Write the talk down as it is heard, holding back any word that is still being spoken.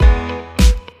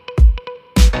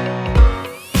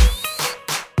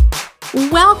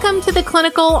Welcome to The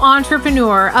Clinical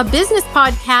Entrepreneur, a business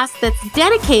podcast that's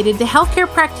dedicated to healthcare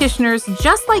practitioners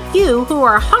just like you who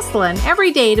are hustling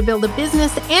every day to build a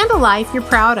business and a life you're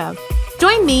proud of.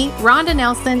 Join me, Rhonda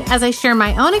Nelson, as I share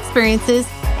my own experiences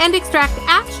and extract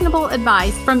actionable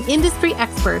advice from industry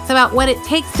experts about what it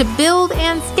takes to build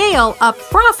and scale a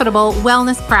profitable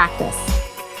wellness practice.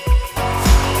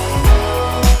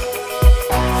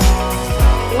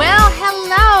 Well,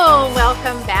 hello.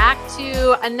 Welcome back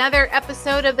to another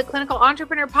episode of the Clinical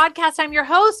Entrepreneur Podcast. I'm your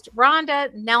host,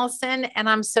 Rhonda Nelson, and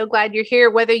I'm so glad you're here.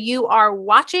 Whether you are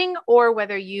watching or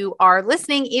whether you are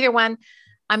listening, either one,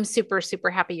 I'm super, super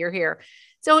happy you're here.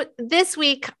 So this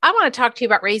week, I want to talk to you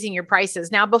about raising your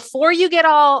prices. Now, before you get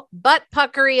all butt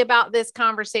puckery about this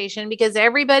conversation, because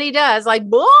everybody does, like,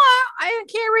 boy, I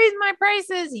can't raise my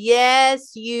prices.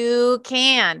 Yes, you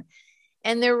can.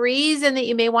 And the reason that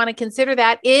you may want to consider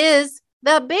that is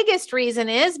the biggest reason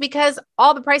is because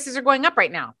all the prices are going up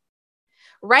right now.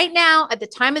 Right now, at the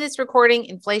time of this recording,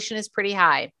 inflation is pretty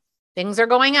high. Things are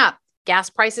going up.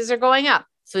 Gas prices are going up.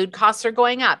 Food costs are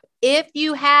going up. If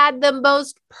you had the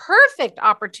most perfect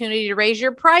opportunity to raise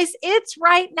your price, it's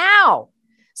right now.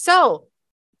 So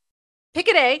pick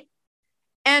a day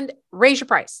and raise your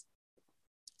price.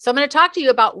 So I'm going to talk to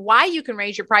you about why you can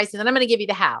raise your price, and then I'm going to give you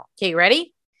the how. Okay, you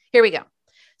ready? Here we go.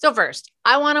 So first,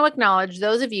 I want to acknowledge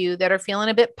those of you that are feeling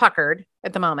a bit puckered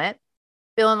at the moment,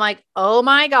 feeling like, oh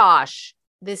my gosh,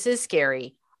 this is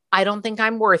scary. I don't think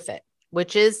I'm worth it,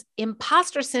 which is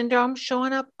imposter syndrome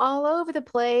showing up all over the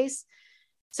place.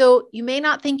 So you may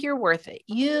not think you're worth it.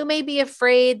 You may be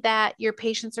afraid that your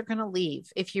patients are going to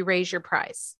leave if you raise your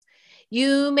price.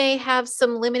 You may have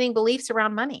some limiting beliefs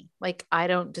around money, like I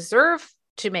don't deserve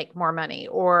to make more money,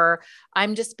 or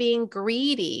I'm just being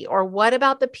greedy, or what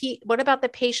about the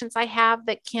patients I have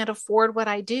that can't afford what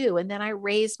I do? And then I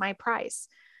raise my price.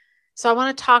 So I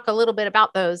want to talk a little bit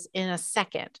about those in a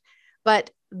second. But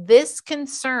this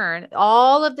concern,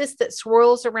 all of this that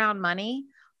swirls around money,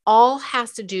 all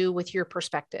has to do with your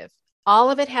perspective.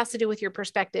 All of it has to do with your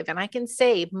perspective. And I can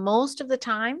say most of the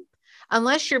time,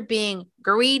 unless you're being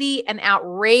greedy and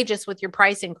outrageous with your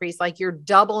price increase, like you're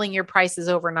doubling your prices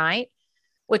overnight,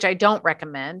 which I don't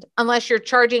recommend, unless you're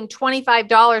charging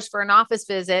 $25 for an office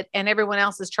visit and everyone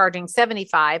else is charging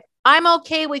 $75, I'm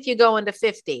okay with you going to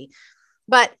 $50.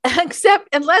 But except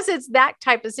unless it's that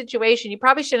type of situation, you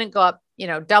probably shouldn't go up,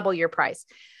 double your price.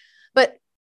 But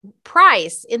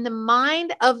price in the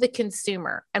mind of the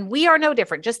consumer, and we are no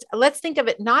different. Just let's think of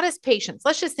it not as patients.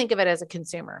 Let's just think of it as a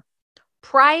consumer.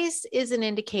 Price is an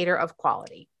indicator of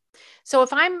quality. So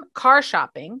if I'm car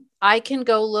shopping, I can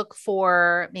go look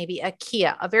for maybe a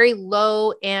Kia, a very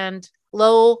low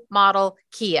model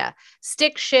Kia,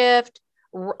 stick shift,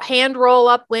 hand roll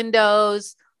up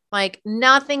windows, like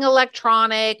nothing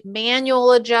electronic,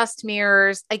 manual adjust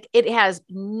mirrors. Like it has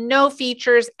no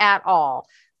features at all.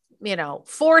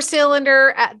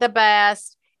 4-cylinder at the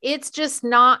best. It's just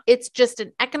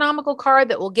an economical car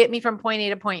that will get me from point A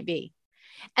to point B.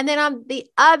 And then on the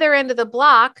other end of the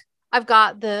block, I've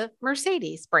got the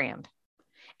Mercedes brand,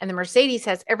 and the Mercedes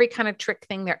has every kind of trick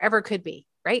thing there ever could be,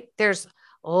 right? There's,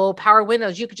 power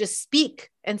windows. You could just speak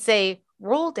and say,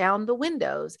 roll down the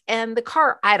windows, and the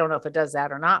car, I don't know if it does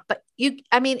that or not, but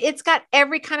it's got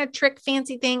every kind of trick,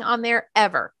 fancy thing on there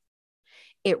ever.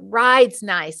 It rides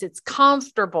nice. It's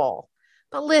comfortable.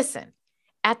 But listen,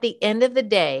 at the end of the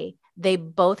day, they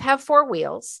both have 4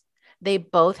 wheels. They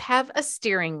both have a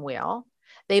steering wheel.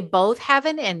 They both have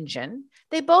an engine.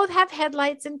 They both have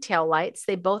headlights and taillights.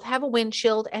 They both have a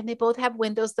windshield, and they both have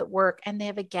windows that work, and they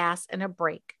have a gas and a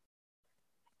brake.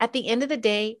 At the end of the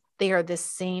day, they are the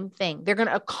same thing. They're going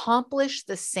to accomplish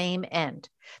the same end.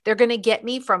 They're going to get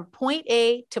me from point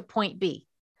A to point B.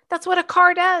 That's what a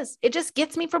car does. It just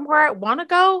gets me from where I want to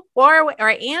go, or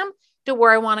I am, to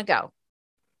where I want to go.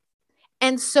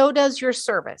 And so does your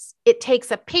service. It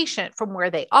takes a patient from where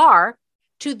they are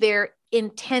to their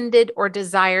intended or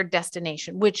desired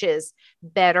destination, which is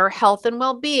better health and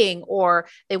well-being, or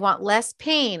they want less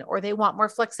pain, or they want more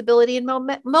flexibility and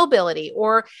mobility,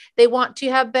 or they want to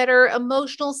have better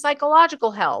emotional,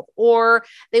 psychological health, or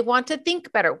they want to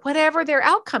think better, whatever their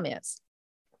outcome is.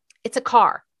 It's a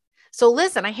car. So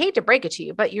listen, I hate to break it to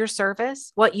you, but your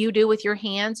service, what you do with your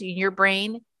hands and your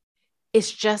brain,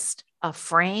 is just a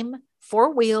frame,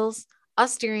 4 wheels, a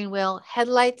steering wheel,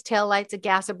 headlights, taillights, a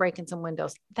gas, a brake, and some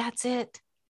windows. That's it.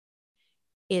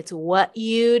 It's what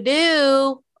you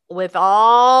do with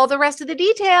all the rest of the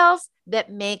details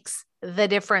that makes the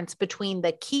difference between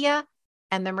the Kia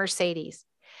and the Mercedes.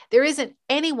 There isn't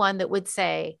anyone that would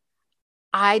say,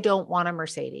 I don't want a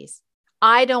Mercedes.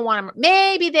 I don't want to,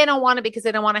 maybe they don't want it because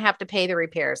they don't want to have to pay the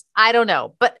repairs. I don't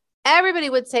know. But everybody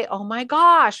would say, oh my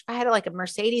gosh, if I had like a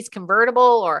Mercedes convertible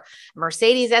or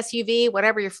Mercedes SUV,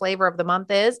 whatever your flavor of the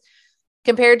month is,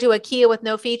 compared to a Kia with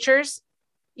no features,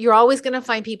 you're always going to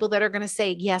find people that are going to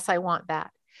say, yes, I want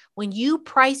that. When you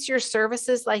price your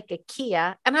services like a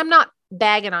Kia, and I'm not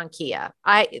bagging on Kia.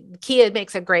 Kia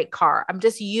makes a great car. I'm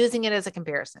just using it as a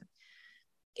comparison.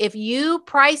 If you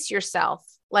price yourself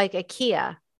like a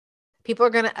Kia, people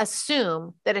are going to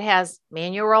assume that it has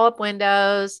manual roll-up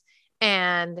windows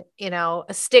and, a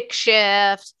stick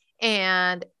shift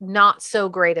and not so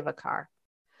great of a car.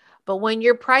 But when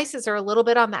your prices are a little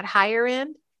bit on that higher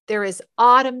end, there is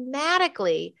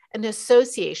automatically an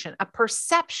association, a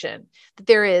perception that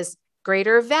there is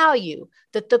greater value,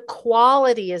 that the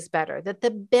quality is better, that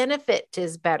the benefit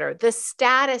is better, the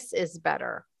status is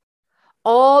better.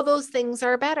 All those things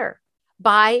are better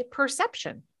by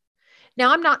perception.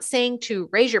 Now, I'm not saying to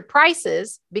raise your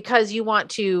prices because you want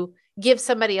to give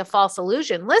somebody a false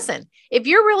illusion. Listen, if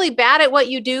you're really bad at what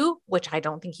you do, which I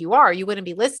don't think you are, you wouldn't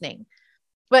be listening.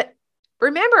 But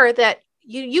remember that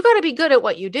you got to be good at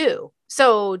what you do.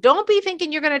 So don't be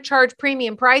thinking you're going to charge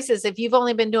premium prices if you've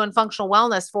only been doing functional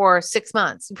wellness for 6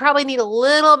 months. You probably need a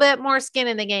little bit more skin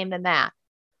in the game than that.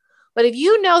 But if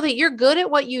you know that you're good at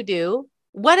what you do,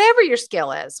 whatever your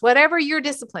skill is, whatever your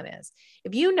discipline is,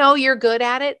 if you know you're good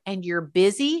at it and you're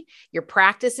busy, your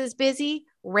practice is busy,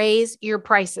 raise your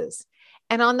prices.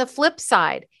 And on the flip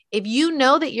side, if you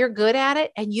know that you're good at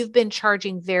it and you've been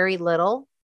charging very little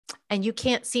and you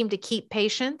can't seem to keep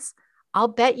patients, I'll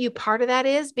bet you part of that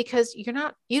is because you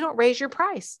don't raise your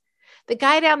price. The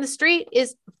guy down the street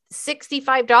is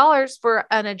 $65 for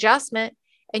an adjustment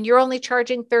and you're only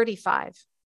charging $35.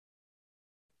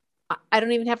 I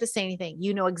don't even have to say anything.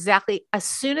 You know exactly. As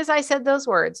soon as I said those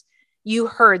words, you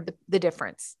heard the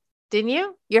difference, didn't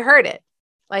you? You heard it.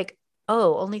 Like,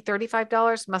 oh, only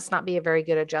 $35 must not be a very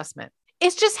good adjustment.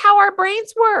 It's just how our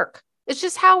brains work. It's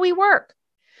just how we work.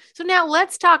 So now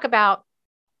let's talk about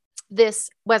this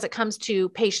as it comes to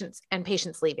patients and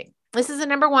patients leaving. This is the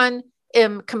number one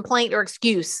complaint or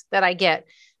excuse that I get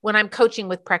when I'm coaching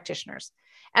with practitioners.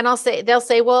 And they'll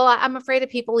say, well, I'm afraid of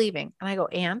people leaving. And I go,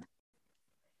 and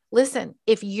listen,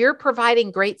 if you're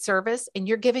providing great service and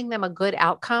you're giving them a good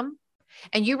outcome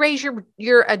and you raise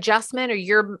your adjustment or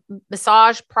your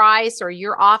massage price or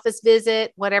your office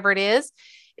visit, whatever it is,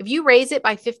 if you raise it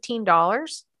by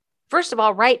 $15, first of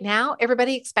all, right now,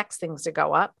 everybody expects things to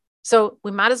go up. So we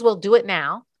might as well do it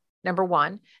now. Number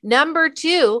one. Number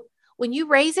two, when you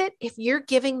raise it, if you're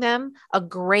giving them a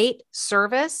great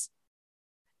service,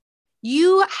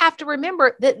 you have to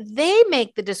remember that they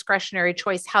make the discretionary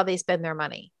choice how they spend their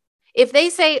money. If they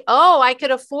say, oh, I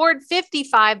could afford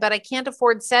 55, but I can't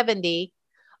afford 70.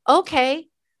 Okay.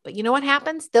 But you know what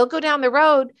happens? They'll go down the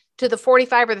road to the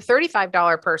 $45 or the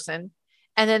 $35 person.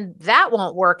 And then that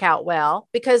won't work out well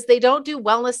because they don't do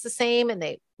wellness the same and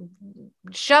they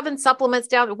shoving supplements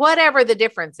down, whatever the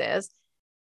difference is,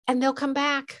 and they'll come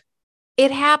back.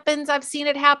 It happens. I've seen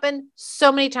it happen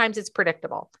so many times. It's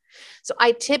predictable. So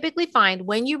I typically find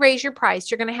when you raise your price,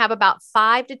 you're going to have about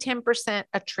 5 to 10%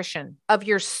 attrition of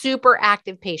your super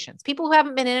active patients. People who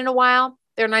haven't been in a while,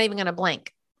 they're not even going to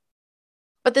blink.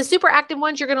 But the super active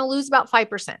ones, you're going to lose about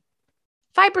 5%.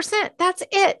 5%, that's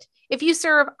it. If you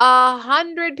serve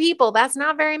 100 people, that's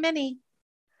not very many.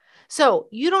 So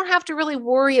you don't have to really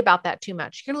worry about that too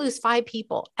much. You're going to lose 5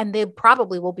 people and they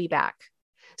probably will be back.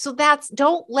 So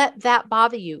don't let that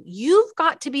bother you. You've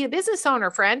got to be a business owner,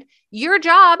 friend. Your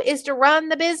job is to run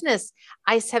the business.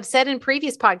 I have said in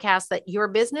previous podcasts that your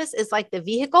business is like the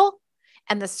vehicle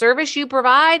and the service you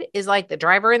provide is like the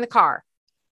driver in the car.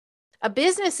 A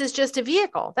business is just a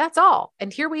vehicle. That's all.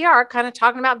 And here we are kind of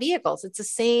talking about vehicles. It's the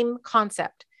same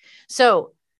concept.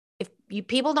 So if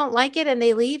people don't like it and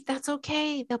they leave, that's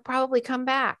okay. They'll probably come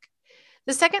back.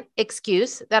 The second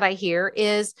excuse that I hear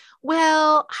is,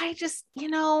 well, I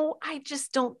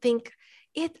just don't think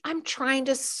it, I'm trying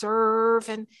to serve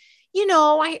and,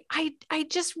 I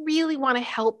just really want to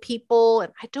help people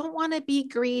and I don't want to be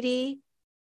greedy.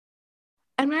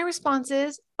 And my response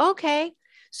is, okay,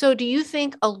 so do you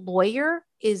think a lawyer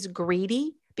is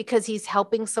greedy because he's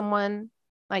helping someone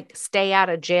like stay out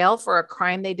of jail for a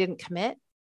crime they didn't commit?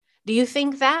 Do you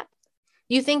think that?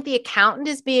 Do you think the accountant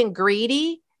is being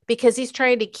greedy because he's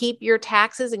trying to keep your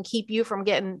taxes and keep you from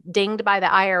getting dinged by the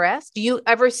IRS? Do you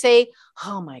ever say,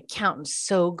 oh, my accountant's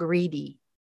so greedy?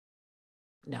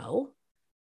 No.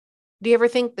 Do you ever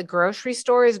think the grocery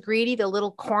store is greedy, the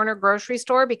little corner grocery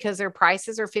store, because their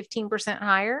prices are 15%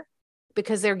 higher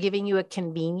because they're giving you a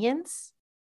convenience?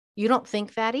 You don't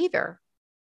think that either.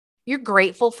 You're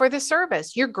grateful for the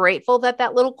service. You're grateful that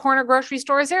that little corner grocery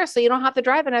store is there, so you don't have to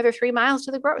drive another 3 miles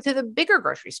to the bigger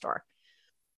grocery store.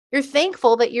 You're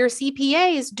thankful that your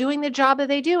CPA is doing the job that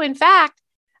they do. In fact,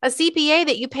 a CPA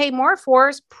that you pay more for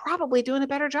is probably doing a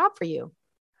better job for you,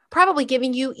 probably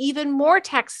giving you even more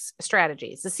tax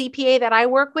strategies. The CPA that I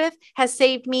work with has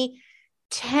saved me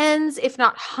tens, if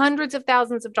not hundreds of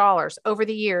thousands of dollars over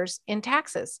the years in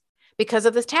taxes because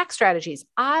of the tax strategies.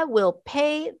 I will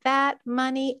pay that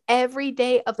money every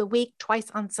day of the week, twice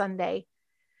on Sunday,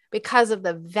 because of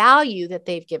the value that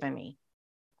they've given me.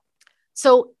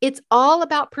 So it's all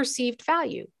about perceived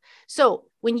value. So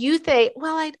when you say,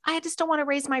 well, I just don't want to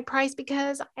raise my price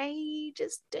because I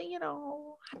just,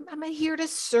 I'm here to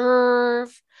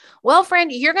serve. Well,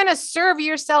 friend, you're going to serve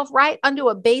yourself right onto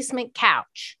a basement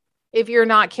couch if you're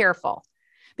not careful.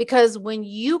 Because when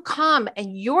you come,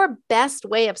 and your best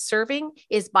way of serving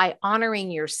is by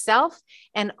honoring yourself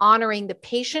and honoring the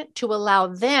patient to allow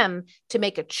them to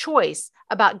make a choice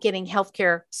about getting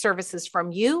healthcare services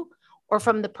from you or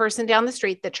from the person down the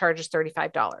street that charges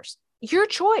 $35. Your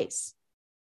choice.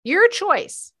 Your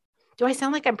choice. Do I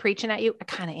sound like I'm preaching at you? I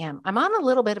kind of am. I'm on a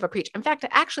little bit of a preach. In fact,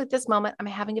 actually at this moment, I'm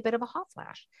having a bit of a hot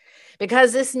flash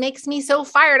because this makes me so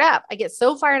fired up. I get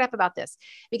so fired up about this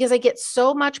because I get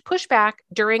so much pushback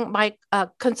during my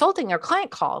consulting or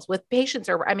client calls with patients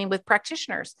with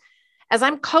practitioners. As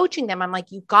I'm coaching them, I'm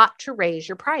like, you got to raise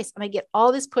your price. And I get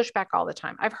all this pushback all the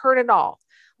time. I've heard it all.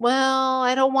 Well,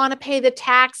 I don't want to pay the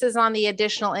taxes on the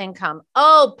additional income.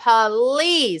 Oh,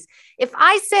 please. If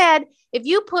I said, if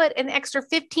you put an extra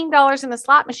 $15 in the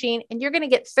slot machine and you're going to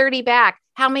get 30 back,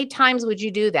 how many times would you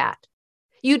do that?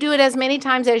 You do it as many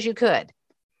times as you could.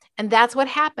 And that's what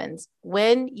happens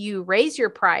when you raise your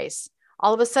price.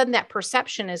 All of a sudden that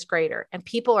perception is greater and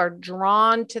people are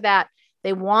drawn to that.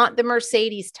 They want the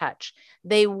Mercedes touch.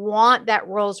 They want that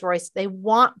Rolls Royce. They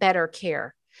want better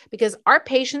care. Because our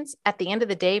patients, at the end of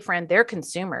the day, friend, they're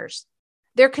consumers.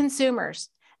 They're consumers.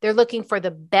 They're looking for the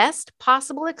best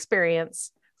possible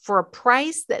experience for a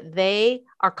price that they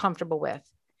are comfortable with.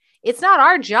 It's not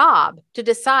our job to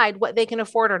decide what they can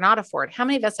afford or not afford. How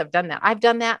many of us have done that? I've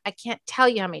done that. I can't tell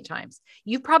you how many times.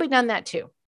 You've probably done that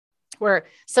too, where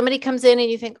somebody comes in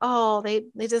and you think, oh, they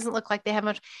doesn't look like they have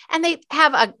much. And they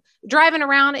have driving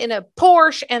around in a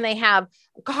Porsche and they have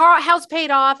house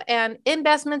paid off and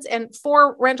investments and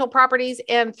 4 rental properties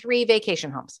and 3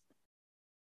 vacation homes.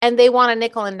 And they want a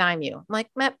nickel and dime you. I'm like,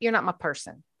 you're not my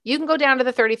person. You can go down to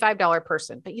the $35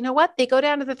 person, but you know what? They go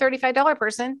down to the $35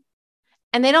 person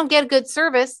and they don't get a good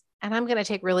service, and I'm going to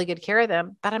take really good care of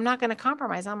them, but I'm not going to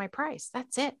compromise on my price.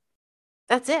 That's it.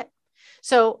 That's it.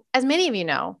 So as many of you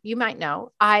know, you might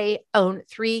know, I own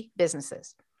 3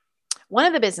 businesses. One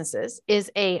of the businesses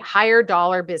is a higher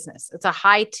dollar business. It's a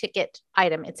high ticket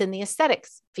item. It's in the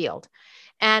aesthetics field.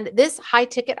 And this high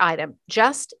ticket item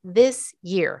just this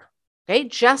year,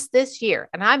 just this year.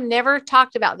 And I've never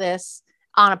talked about this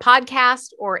on a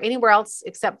podcast or anywhere else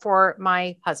except for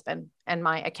my husband and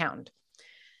my accountant.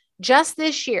 Just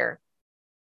this year,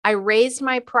 I raised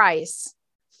my price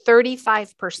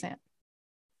 35%.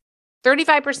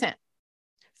 35%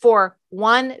 for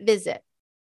one visit.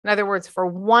 In other words, for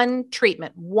one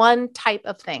treatment, one type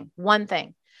of thing, one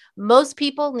thing. Most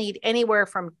people need anywhere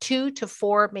from 2 to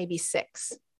 4, maybe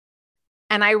 6.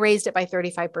 And I raised it by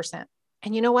 35%.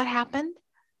 And you know what happened?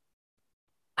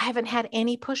 I haven't had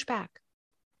any pushback.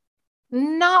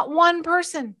 Not one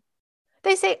person.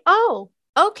 They say, oh,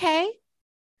 okay,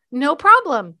 no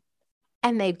problem.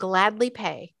 And they gladly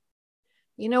pay.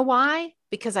 You know why?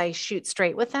 Because I shoot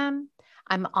straight with them.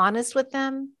 I'm honest with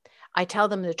them. I tell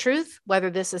them the truth, whether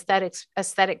this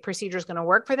aesthetic procedure is going to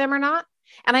work for them or not.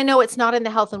 And I know it's not in the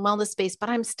health and wellness space, but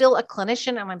I'm still a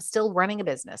clinician and I'm still running a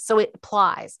business. So it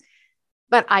applies.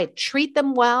 But I treat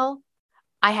them well.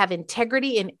 I have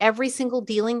integrity in every single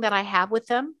dealing that I have with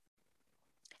them.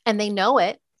 And they know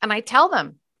it. And I tell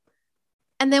them.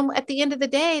 And then at the end of the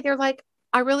day, they're like,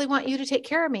 I really want you to take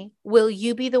care of me. Will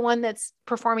you be the one that's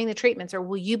performing the treatments, or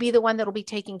will you be the one that'll be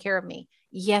taking care of me?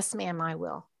 Yes, ma'am, I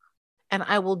will. And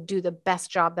I will do the best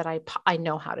job that I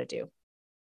know how to do.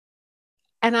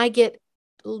 And I get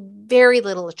very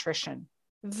little attrition,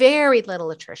 very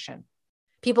little attrition.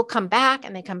 People come back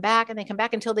and they come back and they come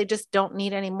back until they just don't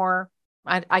need any more.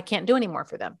 I can't do any more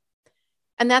for them.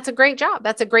 And that's a great job.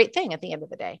 That's a great thing at the end of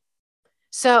the day.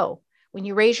 So when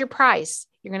you raise your price,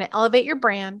 you're going to elevate your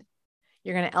brand.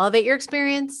 You're going to elevate your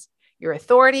experience, your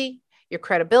authority, your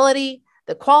credibility,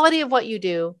 the quality of what you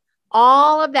do.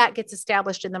 All of that gets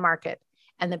established in the market.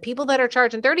 And the people that are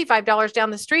charging $35 down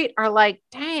the street are like,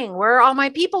 dang, where are all my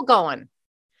people going?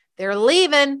 They're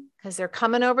leaving because they're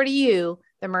coming over to you,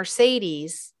 the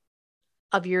Mercedes,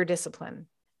 of your discipline.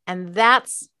 And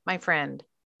that's, my friend,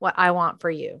 what I want for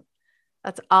you.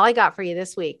 That's all I got for you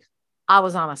this week. I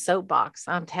was on a soapbox,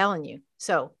 I'm telling you.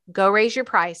 So go raise your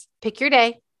price, pick your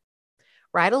day,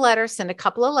 write a letter, send a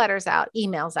couple of letters out,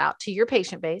 emails out to your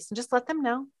patient base, and just let them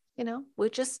know, we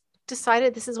just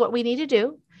decided this is what we need to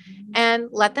do, and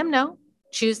let them know,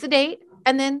 choose the date.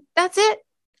 And then that's it.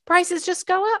 Prices just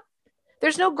go up.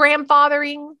 There's no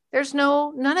grandfathering. There's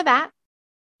none of that.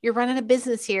 You're running a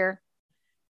business here.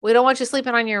 We don't want you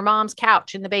sleeping on your mom's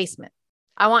couch in the basement.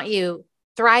 I want you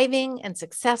thriving and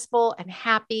successful and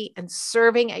happy and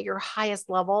serving at your highest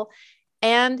level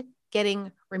and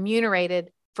getting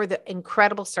remunerated for the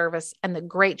incredible service and the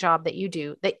great job that you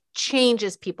do that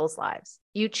changes people's lives.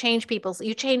 You change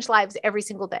lives every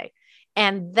single day.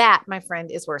 And that, my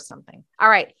friend, is worth something. All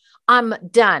right. I'm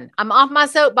done. I'm off my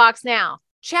soapbox now.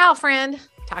 Ciao, friend.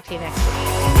 Talk to you next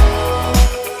week.